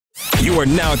You are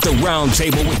now at the round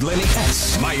table with Lenny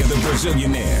S, Maya the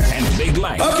Brazilianaire, and Big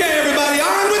Light. Okay, everybody,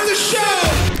 on with the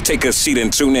show! Take a seat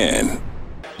and tune in.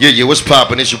 Yeah, what's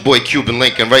poppin'? It's your boy Cuban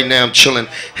Lincoln. Right now I'm chillin',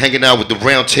 hanging out with the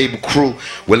round table crew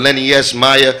with Lenny S,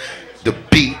 Maya, the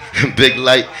Beat, and Big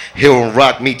Light here on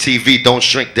RockMeTV. Don't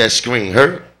shrink that screen,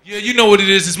 heard? Yeah, you know what it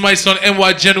is. It's Mike's on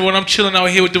NY General, and I'm chilling out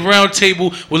here with the round table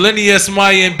with Lenny S,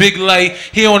 Maya, and Big Light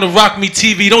here on the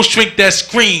RockMeTV. Don't shrink that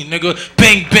screen, nigga.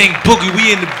 Bang, bang, boogie.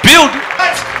 We in the building.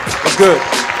 What's good?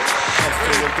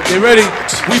 Get ready.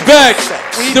 We back.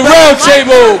 The round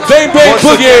table. Bang, bang,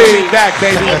 boogie. We back,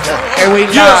 baby. And we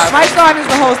Yeah. live. Mike on is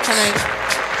the host tonight.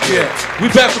 Yeah, we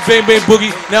back for Bang, bang,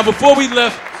 boogie. Now, before we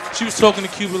left, she was talking to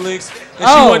Cuban Links, and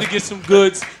she wanted to get some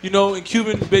goods, you know, and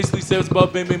Cuban basically said it's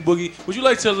about Bang Bang Boogie. Would you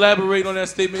like to elaborate on that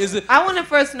statement? Is it? I want to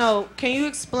first know, can you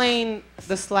explain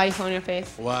the slice on your face?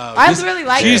 Wow. I really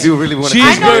like it. You really want to?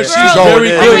 She's very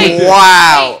good. Wait,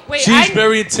 Wow. wait, She's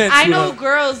very intense. I with know her.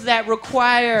 girls that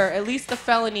require at least a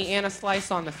felony and a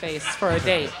slice on the face for a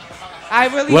date. I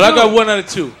really Well, do. I got 1 out of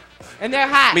 2. And they're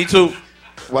hot. Me too.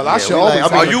 Well, I should always.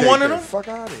 Are you one of them? Fuck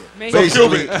out of here. Maybe.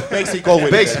 Basically, go with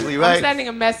it. Basically, I'm right? sending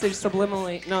a message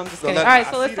subliminally. No, I'm just kidding. that- All right,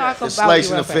 so let's talk The about slice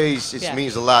in you the real quick. face, it Yeah.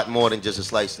 means a lot more than just a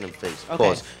slice in the face. Of Okay.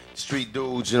 course, street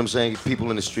dudes, you know what I'm saying? People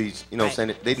in the streets, you know what I'm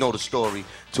saying? They know the story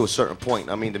to a certain point.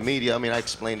 I mean, the media, I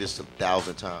explained this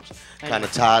 1,000 times. Kind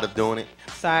of tired of doing it.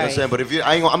 Sorry. You know what I'm saying? But if you,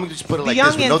 I'm going to just put it like The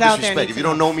this with no youngins out there disrespect. need If to you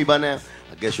don't know. know me by now,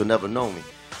 I guess you'll never know me.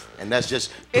 And that's just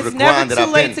through It's the never grind that too I've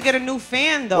late been. to get a new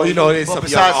fan, though. Well, you know, there's Well, some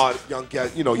besides- young guys,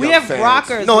 you know, we young have fans.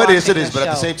 rockers. No, it is, watching but at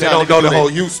the show. same They time, don't know the do whole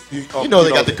that. use. You know they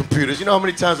got the computers. You know how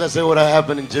many times I say what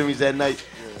happened in Jimmy's that night?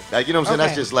 Like, you know what I'm saying?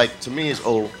 That's Okay. just like, to me, it's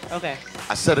old. Okay,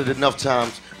 I said it enough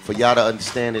times for y'all to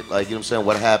understand it, like, you know what I'm saying,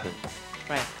 what happened.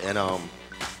 right. And,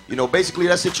 you know, basically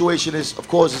that situation is, of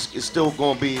course, it's still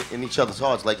going to be in each other's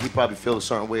hearts. Like, he probably feels a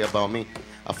certain way about me.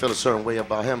 I feel a certain way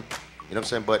about him. You know what I'm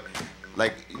saying? But,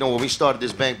 like, you know, when we started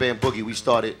this Bang Bang Boogie, we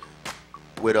started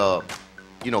with,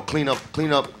 you know, clean up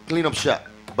shop.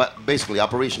 But basically,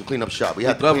 Operation Clean Up Shop. We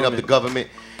had to clean up the government.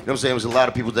 You know what I'm saying? There was a lot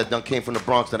of people that done came from the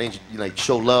Bronx that ain't, like,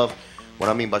 show love. What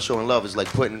I mean by showing love is, like,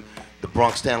 putting the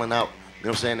Bronx talent out. You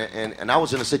know what I'm saying? And I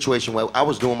was in a situation where I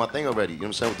was doing my thing already. You know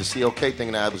what I'm saying? With the CLK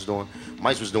thing that I was doing.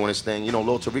 Mike was doing his thing. You know,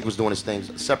 Lil Tariq was doing his thing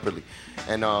separately.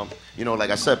 And, you know,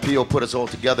 like I said, P.O. put us all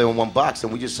together in one box.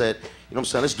 And we just said, you know what I'm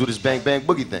saying? Let's do this Bang Bang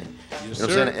Boogie thing. Yes, you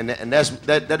know what I'm saying? And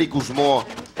that equals more.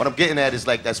 What I'm getting at is,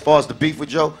 like, as far as the beef with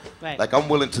Joe, Right. like, I'm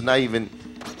willing to not even, you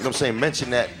know what I'm saying,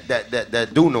 mention that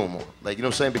do no more. Like, you know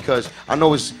what I'm saying? Because I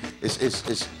know it's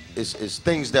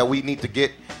things that we need to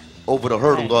get over the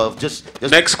hurdle Right. of just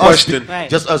Next us question. Right.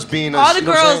 just us being All us, the you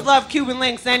know what I'm girls saying? love Cuban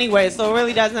Links anyway, so it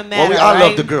really doesn't matter. Well, I right?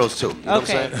 love the girls too. You know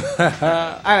Okay. what I'm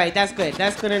saying? All right, that's good.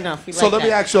 That's good enough. We So like let me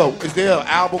that. ask you, is there an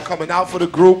album coming out for the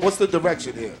group? What's the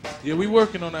direction here? Yeah, we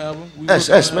working on the album.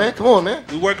 Man, come on, man.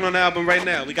 We're working on the album right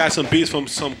now. We got some beats from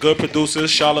some good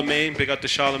producers. Charlemagne, big up to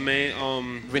Charlemagne.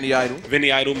 Vinny Idol.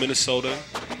 Vinny Idol, Minnesota.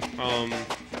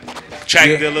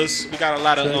 Track Dealers. We got a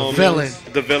lot of Villain.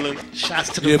 The Villain. Shots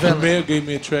to the Yeah, villain. Premier gave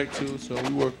me a track too, so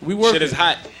we working. Shit is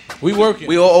hot. We working.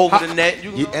 We all over the net.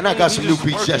 And I got some new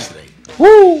beats yesterday.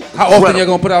 Woo! How often y'all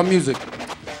gonna put out music?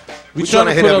 we we trying tryna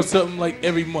to hit put every- out something like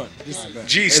every month. Just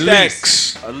G at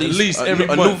Stacks. At least a, every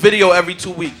a month. new video every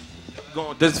 2 weeks.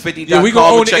 This 50. Yeah, we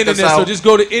gonna own the check us internet, so out. just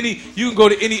go to any. You can go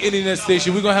to any internet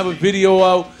station. We're gonna have a video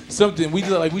out, something. We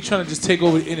trying to just take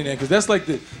over the internet because that's like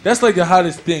the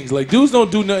hottest things. Like dudes don't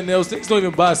do nothing else. Things don't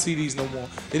even buy CDs no more.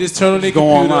 They just turn on their go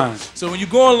computer. online. So when you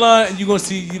go online and you're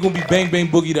gonna be bang bang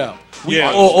boogied out. We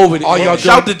Yeah. all over it. All y'all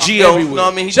Shout to Gio. everywhere. You know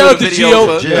what I mean? He Shout out do to the video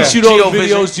Gio. for- He Yeah. shoot all the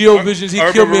Geo videos. Geo Visions. He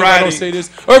Urban killed me if I don't Variety. say this.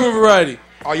 Urban Variety.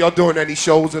 Are y'all doing any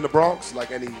shows in the Bronx?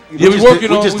 Like any? Yeah, we working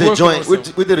on. We just we did working joint. on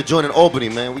something. We did a joint in Albany,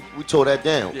 man. We tore that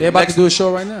down. They're about to do a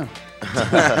show right now.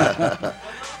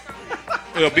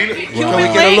 Yeah, Cuban we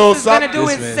get a little Links is gonna something? do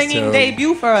This his man's singing terrible.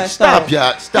 debut for us. Stop, though.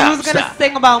 y'all. Stop. He was gonna Stop.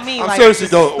 sing about me. I'm like, seriously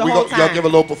this though. the We whole y'all time. give a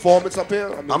little performance up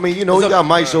here. I mean, you know, we got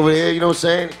mics over here. You know what I'm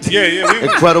saying? Yeah.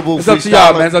 Incredible. It's up to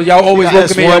y'all, man. So y'all always We got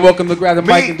welcome me. S1. Y'all welcome to grab the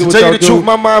mic and do to what tell y'all you the do. truth,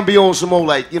 my mind be on some more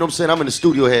like, you know what I'm saying? I'm in the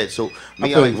studio head, so me, I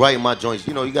feel like you. writing my joints.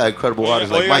 You know, you got incredible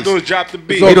artists All like you gotta Mike. do is drop the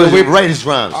beat. He don't even write his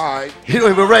rhymes. All right. He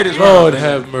don't even write his Lord rhymes.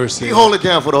 have mercy. He hold it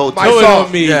down for the whole Mike time. Throw it Saw.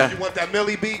 on me. Yeah. You want that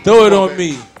Millie beat? Throw it Come on man.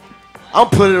 me. I'm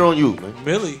putting it on you, man.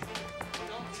 Millie.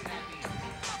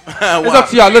 It's up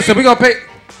to y'all. Listen, we gonna pay.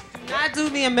 Not do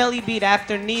me a Millie beat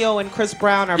after Neo and Chris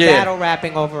Brown are Yeah. battle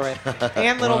rapping over it.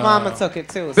 And Little Mama took it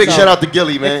too. Big so shout out to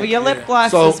Gilly, if man. your lip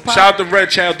gloss So, is pop, Shout out to Red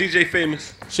Child, DJ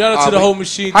Famous. Shout out to the whole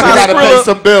machine. I gotta pay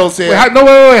some bills Wait, here.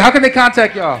 wait. How can they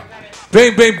contact y'all?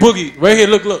 Bang Bang Boogie. Right here,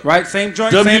 look. Right, same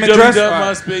joint, same address.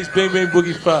 www.myspace, Bang Bang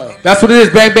Boogie 5. That's what it is,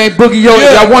 Bang Bang Boogie. Yo,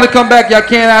 Yeah. y'all want to come back? Y'all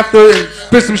can after and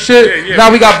spit some shit. Yeah.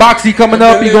 Now we got Boxy coming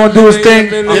up. He gonna do his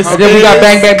thing. And then we got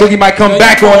Bang Bang Boogie might come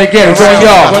back on again. It's on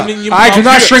y'all. I do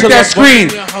not shrink that screen.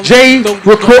 J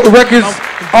Records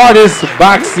artist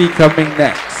Boxy coming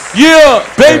next. Yeah,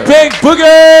 Bang Bang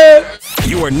Boogie.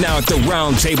 You are now at the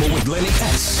round table with Lenny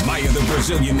S, Maya the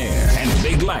Brazilianaire, and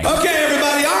Big Light. Okay,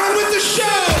 everybody, on with the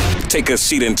show. Take a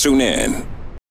seat and tune in.